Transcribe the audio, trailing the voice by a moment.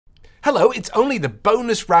Hello, it's only the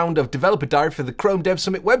bonus round of Developer Diary for the Chrome Dev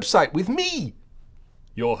Summit website with me,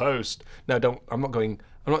 your host. No, I'm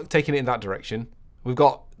not taking it in that direction. We've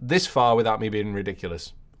got this far without me being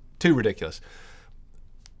ridiculous. Too ridiculous.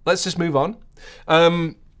 Let's just move on.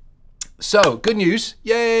 So, good news.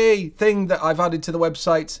 Yay! Thing that I've added to the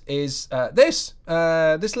website is this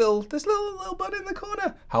little button in the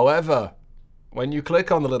corner. However, when you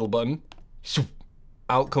click on the little button,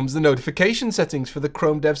 out comes the notification settings for the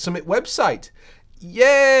Chrome Dev Summit website.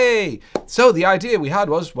 Yay! So the idea we had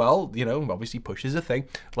was, well, you know, obviously push is a thing.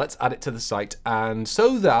 Let's add it to the site, and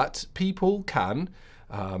so that people can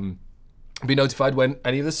be notified when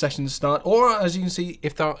any of the sessions start, or as you can see,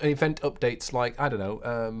 if there are event updates like, I don't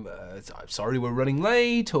know, sorry we're running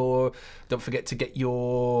late, or don't forget to get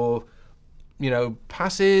your, you know,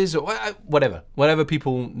 passes, or whatever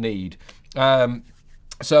people need.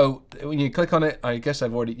 So when you click on it, I guess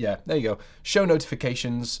I've already, yeah, there you go. Show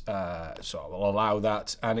notifications, so I will allow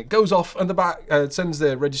that. And it goes off and the back, sends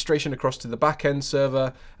the registration across to the backend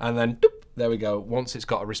server. And then, doop, there we go. Once it's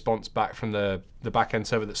got a response back from the backend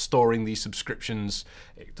server that's storing these subscriptions,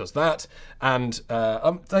 it does that. And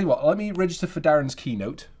tell you what, let me register for Darren's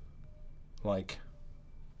keynote. Like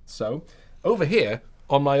so. Over here,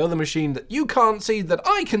 on my other machine that you can't see, that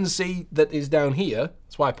I can see, that is down here.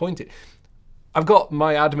 That's why I point it. I've got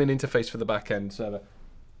my admin interface for the backend server.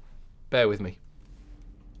 Bear with me.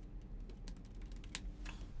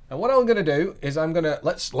 And what I'm going to do is I'm going to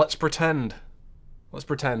let's pretend,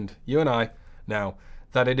 you and I now,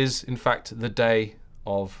 that it is in fact the day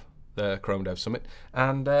of the Chrome Dev Summit,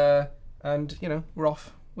 and you know, we're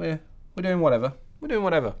off. We're doing whatever. We're doing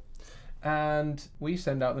whatever, and we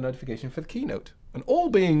send out the notification for the keynote. And all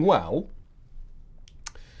being well,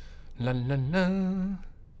 la la la.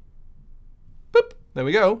 Boop, there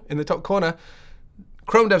we go, in the top corner.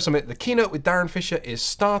 Chrome Dev Summit, the keynote with Darren Fisher is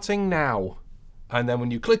starting now. And then when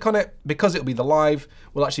you click on it, because it'll be the live,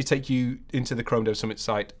 will actually take you into the Chrome Dev Summit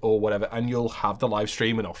site or whatever, and you'll have the live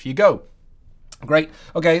stream and off you go. Great.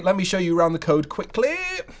 Okay, let me show you around the code quickly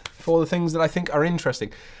for the things that I think are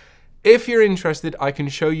interesting. If you're interested, I can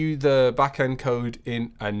show you the backend code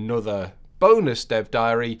in another bonus dev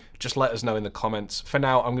diary. Just let us know in the comments. For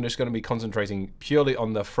now, I'm just going to be concentrating purely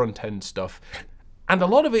on the front end stuff. And a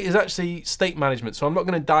lot of it is actually state management, so I'm not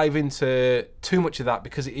going to dive into too much of that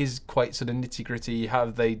because it is quite sort of nitty gritty.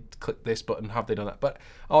 Have they clicked this button? Have they done that? But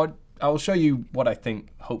I'll show you what I think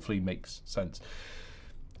hopefully makes sense.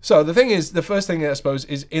 So the thing is, the first thing I suppose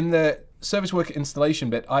is in the service worker installation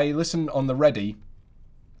bit, I listen on the ready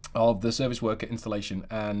of the service worker installation,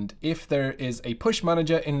 and if there is a push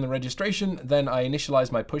manager in the registration, then I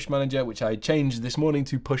initialize my push manager, which I changed this morning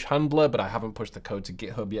to push handler, but I haven't pushed the code to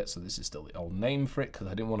GitHub yet, so this is still the old name for it because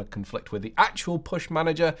I didn't want to conflict with the actual push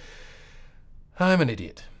manager. I'm an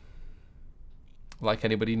idiot. Like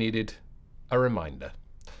anybody needed a reminder.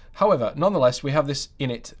 However, nonetheless, we have this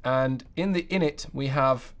init, and in the init we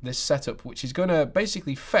have this setup which is going to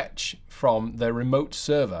basically fetch from the remote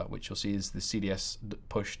server, which you'll see is the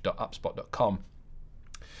cds-push.appspot.com.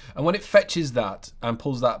 And when it fetches that and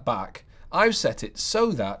pulls that back, I've set it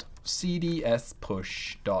so that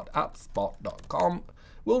cds-push.appspot.com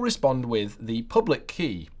will respond with the public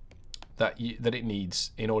key that it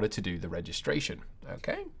needs in order to do the registration.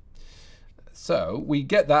 Okay? So we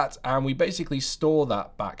get that and we basically store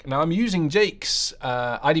that back. Now I'm using Jake's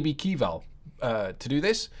IDB keyval to do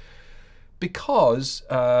this because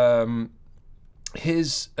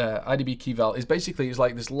his IDB keyval is basically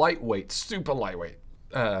like this lightweight, super lightweight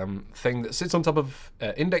thing that sits on top of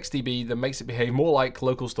IndexedDB that makes it behave more like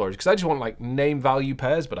local storage. Because I just want like name value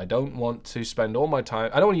pairs, but I don't want to spend all my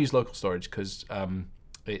time. I don't want to use local storage because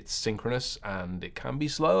it's synchronous and it can be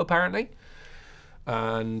slow apparently.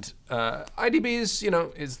 And IDB is, you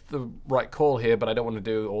know, is the right call here, but I don't want to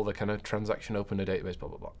do all the kind of transaction open a database, blah,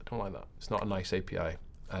 blah, blah. I don't like that. It's not a nice API.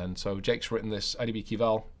 And so Jake's written this IDB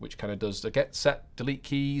keyval, which kind of does the get, set, delete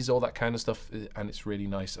keys, all that kind of stuff, and it's really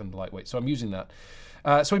nice and lightweight. So I'm using that.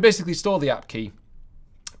 So we basically store the app key,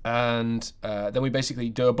 and then we basically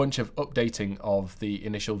do a bunch of updating of the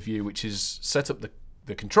initial view, which is set up the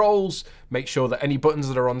controls, make sure that any buttons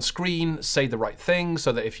that are on screen say the right thing,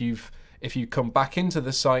 so that if you come back into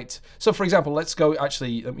the site, so for example, let's go,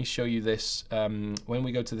 actually, let me show you this. When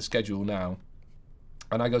we go to the schedule now,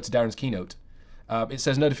 and I go to Darren's keynote, it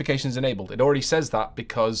says notifications enabled. It already says that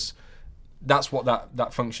because that's what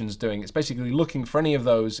that function's doing. It's basically looking for any of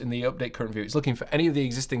those in the update current view. It's looking for any of the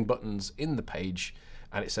existing buttons in the page,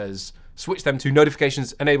 and it says switch them to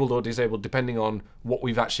notifications enabled or disabled, depending on what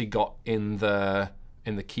we've actually got in the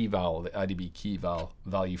keyval, the IDB keyval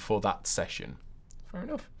value for that session. Fair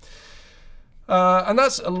enough. And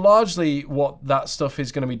that's largely what that stuff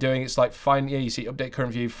is going to be doing. It's like you see update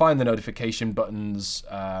current view, find the notification buttons,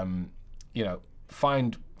 you know,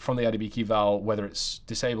 find from the IDB key val whether it's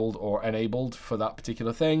disabled or enabled for that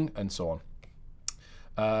particular thing, and so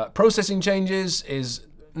on. Processing changes is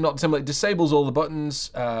not similar. It disables all the buttons,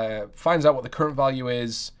 finds out what the current value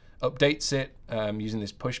is, updates it using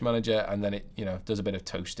this push manager, and then it, you know, does a bit of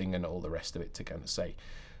toasting and all the rest of it to kind of say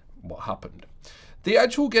what happened. The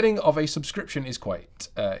actual getting of a subscription is quite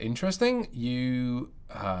interesting. You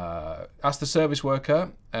ask the service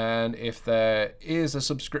worker, and if there is a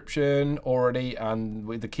subscription already and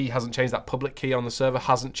the key hasn't changed, that public key on the server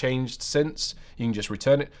hasn't changed since, you can just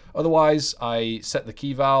return it. Otherwise, I set the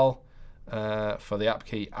key val for the app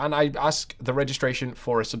key, and I ask the registration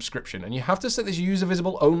for a subscription. And you have to set this user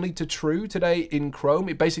visible only to true today in Chrome.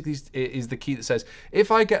 It basically is the key that says,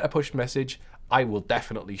 if I get a push message, I will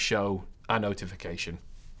definitely show a notification.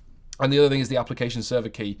 And the other thing is the application server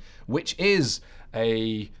key, which is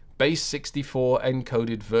a base 64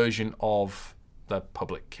 encoded version of the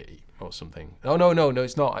public key or something. Oh, no,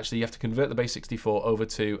 it's not. Actually, you have to convert the base 64 over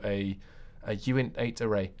to a uint8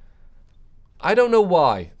 array. I don't know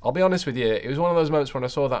why. I'll be honest with you. It was one of those moments when I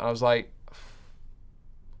saw that and I was like,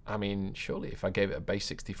 I mean, surely if I gave it a base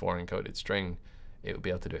 64 encoded string, it would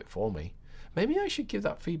be able to do it for me. Maybe I should give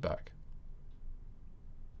that feedback.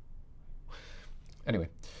 Anyway,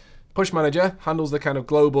 push manager handles the kind of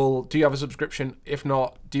global, do you have a subscription? If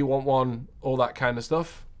not, do you want one? All that kind of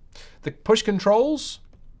stuff. The push controls,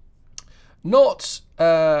 not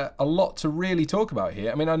a lot to really talk about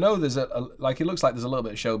here. I mean, I know there's like, it looks like there's a little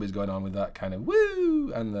bit of showbiz going on with that kind of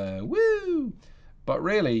woo and the woo, but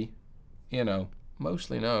really, you know,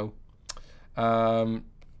 mostly no. And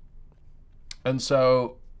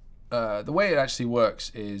so the way it actually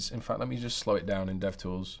works is, in fact, let me just slow it down in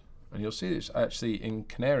DevTools. And you'll see it's actually in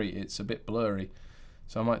Canary, it's a bit blurry.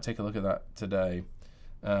 So I might take a look at that today.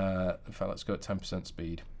 In fact, let's go at 10%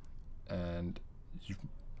 speed. And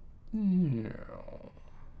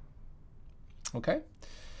okay.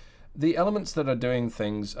 The elements that are doing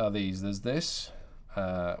things are these. There's this,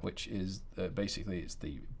 which is basically it's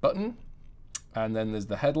the button. And then there's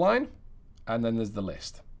the headline. And then there's the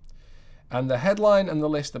list. And the headline and the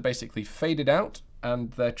list are basically faded out,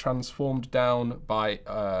 and they're transformed down by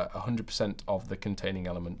 100% of the containing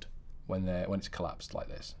element when it's collapsed like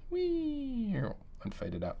this, and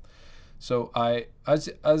faded out. So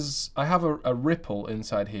as I have a ripple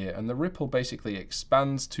inside here, and the ripple basically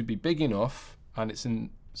expands to be big enough, and it's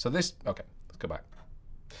in. So this, okay, let's go back.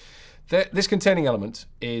 This containing element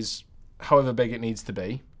is however big it needs to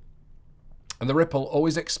be. And the ripple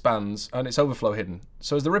always expands, and it's overflow hidden.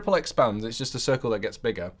 So as the ripple expands, it's just a circle that gets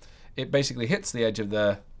bigger. It basically hits the edge of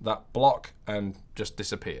that block and just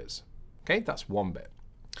disappears. Okay, that's one bit.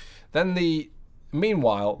 Then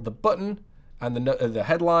meanwhile, the button and the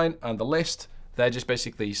headline and the list, they're just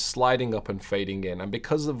basically sliding up and fading in. And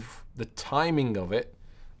because of the timing of it,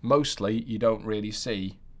 mostly you don't really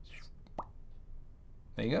see.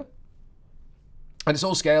 There you go. And it's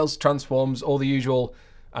all scales, transforms, all the usual.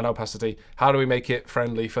 And opacity. How do we make it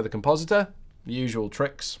friendly for the compositor? Usual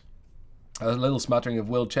tricks. A little smattering of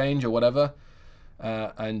will change or whatever,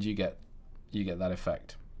 and you get that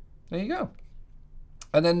effect. There you go.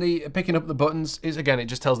 And then the picking up the buttons is, again, it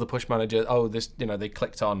just tells the push manager, oh, this, you know, they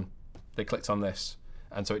clicked on this,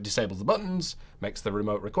 and so it disables the buttons, makes the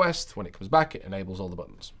remote request. When it comes back, it enables all the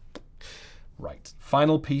buttons. Right.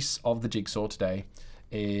 Final piece of the jigsaw today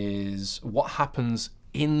is what happens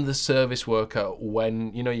in the service worker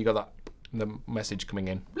when, you know, you got the message coming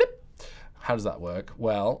in. Blip. How does that work?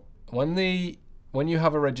 Well, when you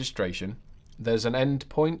have a registration, there's an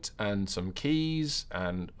endpoint and some keys,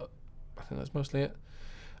 and I think that's mostly it,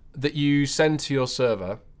 that you send to your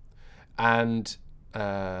server, and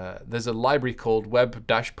there's a library called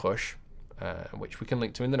web-push, which we can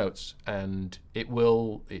link to in the notes, and it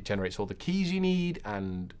generates all the keys you need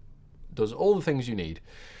and does all the things you need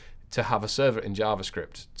to have a server in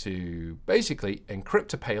JavaScript to basically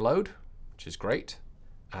encrypt a payload, which is great,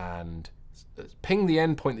 and ping the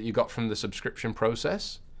endpoint that you got from the subscription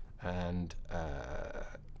process, and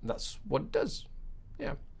that's what it does.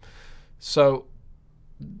 Yeah. So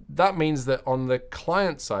that means that on the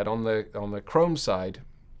client side, on the Chrome side,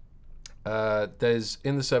 there's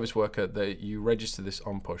in the service worker that you register this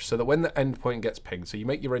on push, so that when the endpoint gets pinged, so you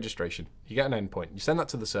make your registration, you get an endpoint, you send that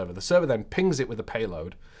to the server then pings it with a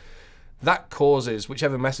payload. That causes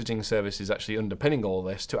whichever messaging service is actually underpinning all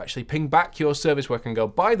this to actually ping back your service worker and go,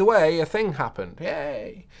 by the way, a thing happened,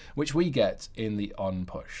 yay, which we get in the on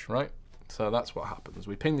push, right? So that's what happens.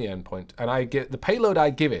 We ping the endpoint, and the payload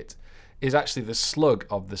I give it is actually the slug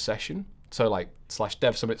of the session. So like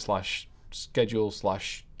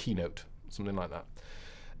 /devsummit/schedule/keynote, something like that.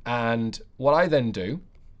 And what I then do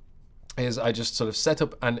is I just sort of set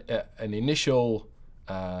up an initial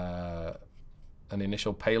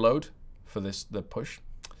payload for the push,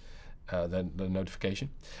 the notification,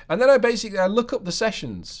 and then I look up the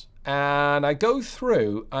sessions and I go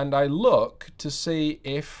through and I look to see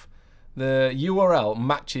if the URL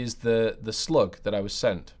matches the slug that I was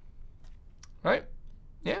sent. Right?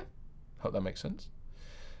 Yeah. Hope that makes sense.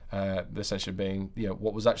 The session being,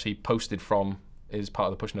 what was actually posted from is part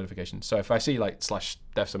of the push notification. So if I see like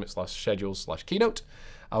 /devsummit/schedule/keynote,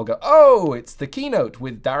 I'll go, oh, it's the keynote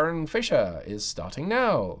with Darren Fisher is starting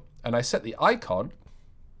now. And I set the icon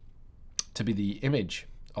to be the image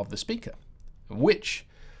of the speaker, which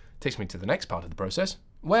takes me to the next part of the process,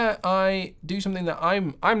 where I do something that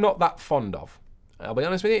I'm not that fond of. I'll be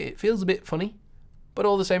honest with you, it feels a bit funny, but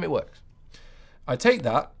all the same it works. I take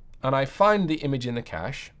that and I find the image in the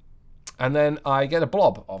cache, and then I get a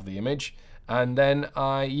blob of the image, and then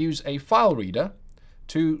I use a file reader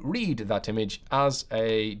to read that image as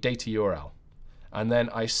a data URL. And then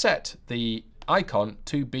I set the icon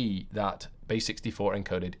to be that base64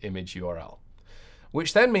 encoded image URL,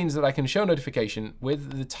 which then means that I can show notification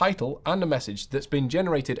with the title and a message that's been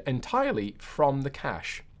generated entirely from the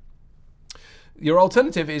cache. Your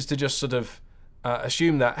alternative is to just sort of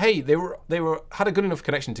assume that, hey, they had a good enough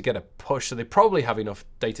connection to get a push, so they probably have enough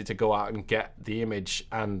data to go out and get the image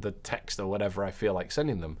and the text or whatever I feel like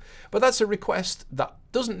sending them. But that's a request that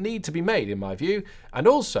doesn't need to be made, in my view. And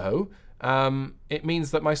also, it means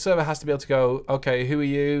that my server has to be able to go, okay, who are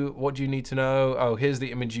you? What do you need to know? Oh, here's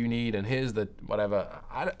the image you need, and here's the whatever.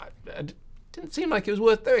 It didn't seem like it was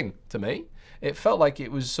worth doing to me. It felt like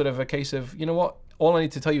it was sort of a case of, you know what? All I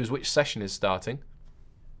need to tell you is which session is starting.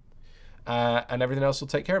 And everything else will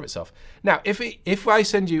take care of itself. Now, if I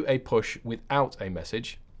send you a push without a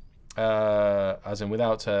message, as in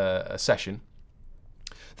without a session,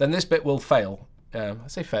 then this bit will fail. I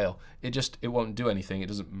say fail. It won't do anything. It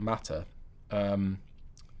doesn't matter. What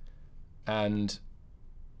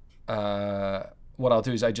I'll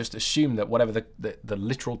do is I just assume that whatever the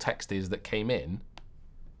literal text is that came in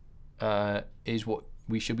is what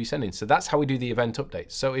we should be sending. So that's how we do the event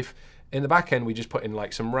updates. So if in the back end we just put in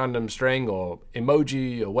like some random string or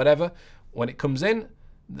emoji or whatever, when it comes in,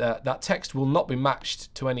 that text will not be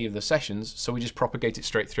matched to any of the sessions. So we just propagate it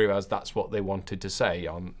straight through as that's what they wanted to say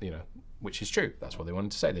on, which is true. That's what they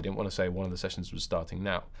wanted to say. They didn't want to say one of the sessions was starting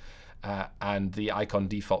now. And the icon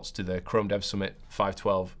defaults to the Chrome Dev Summit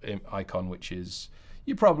 512 icon, which is,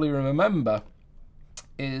 you probably remember,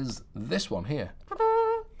 is this one here.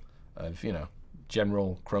 Of,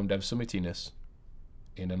 general Chrome Dev Summitiness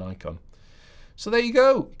in an icon. So there you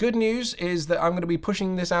go. Good news is that I'm going to be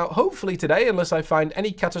pushing this out hopefully today, unless I find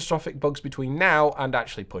any catastrophic bugs between now and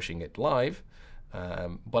actually pushing it live.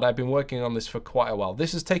 But I've been working on this for quite a while.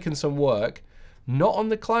 This has taken some work, not on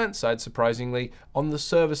the client side, surprisingly. On the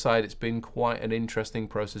server side, it's been quite an interesting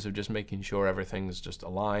process of just making sure everything's just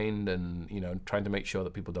aligned and, trying to make sure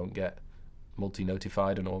that people don't get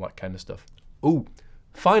multi-notified and all that kind of stuff. Ooh,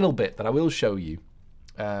 final bit that I will show you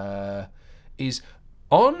is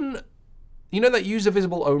on, that user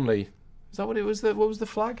visible only. Is that what it was? What was the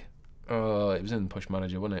flag? Oh, it was in Push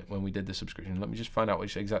Manager, wasn't it, when we did the subscription? Let me just find out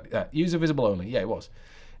which exactly. User visible only. Yeah, it was.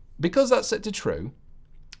 Because that's set to true,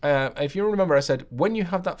 if you remember, I said when you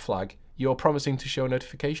have that flag, you're promising to show a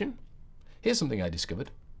notification. Here's something I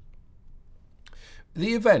discovered.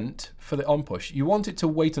 The event for the on push, you want it to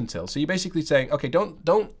wait until. So you're basically saying, okay, don't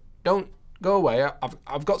go away.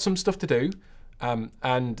 I've got some stuff to do,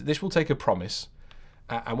 and this will take a promise.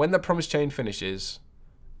 And when the promise chain finishes,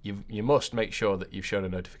 you must make sure that you've shown a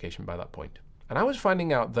notification by that point. And I was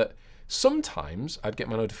finding out that sometimes I'd get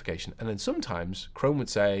my notification, and then sometimes Chrome would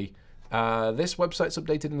say, this website's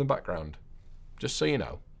updated in the background, just so you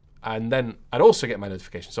know. And then I'd also get my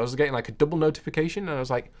notification. So I was getting like a double notification, and I was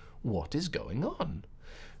like, what is going on?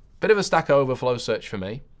 Bit of a Stack Overflow search for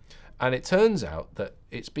me. And it turns out that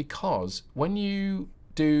it's because when you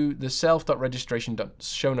do the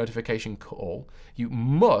self.registration.show notification call, you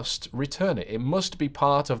must return it. It must be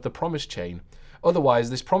part of the promise chain. Otherwise,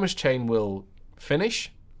 this promise chain will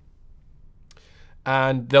finish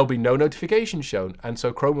and there'll be no notification shown. And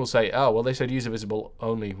so Chrome will say, oh, well, they said user visible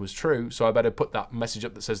only was true, so I better put that message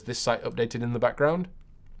up that says this site updated in the background.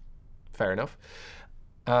 Fair enough.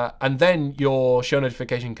 And then your show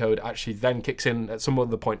notification code actually then kicks in at some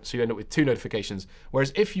other point, so you end up with two notifications.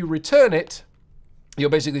 Whereas if you return it, you're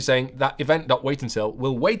basically saying that event.waitUntil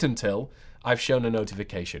will wait until I've shown a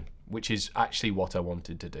notification, which is actually what I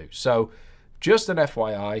wanted to do. So just an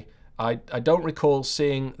FYI, I don't recall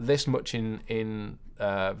seeing this much in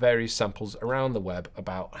various samples around the web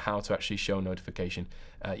about how to actually show notification.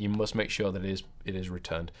 You must make sure that it is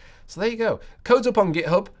returned. So there you go. Code's up on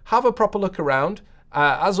GitHub. Have a proper look around.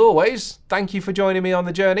 As always, thank you for joining me on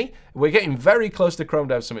the journey. We're getting very close to Chrome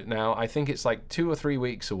Dev Summit now. I think it's like 2 or 3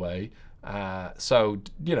 weeks away. So,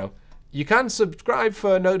 you know, you can subscribe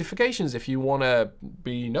for notifications if you want to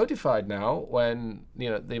be notified now when, you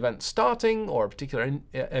know, the event's starting or a particular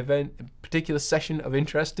particular session of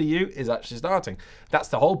interest to you is actually starting. That's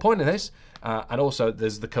the whole point of this. And also,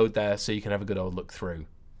 there's the code there so you can have a good old look through.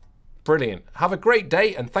 Brilliant. Have a great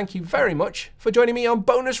day, and thank you very much for joining me on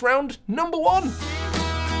bonus round number 1.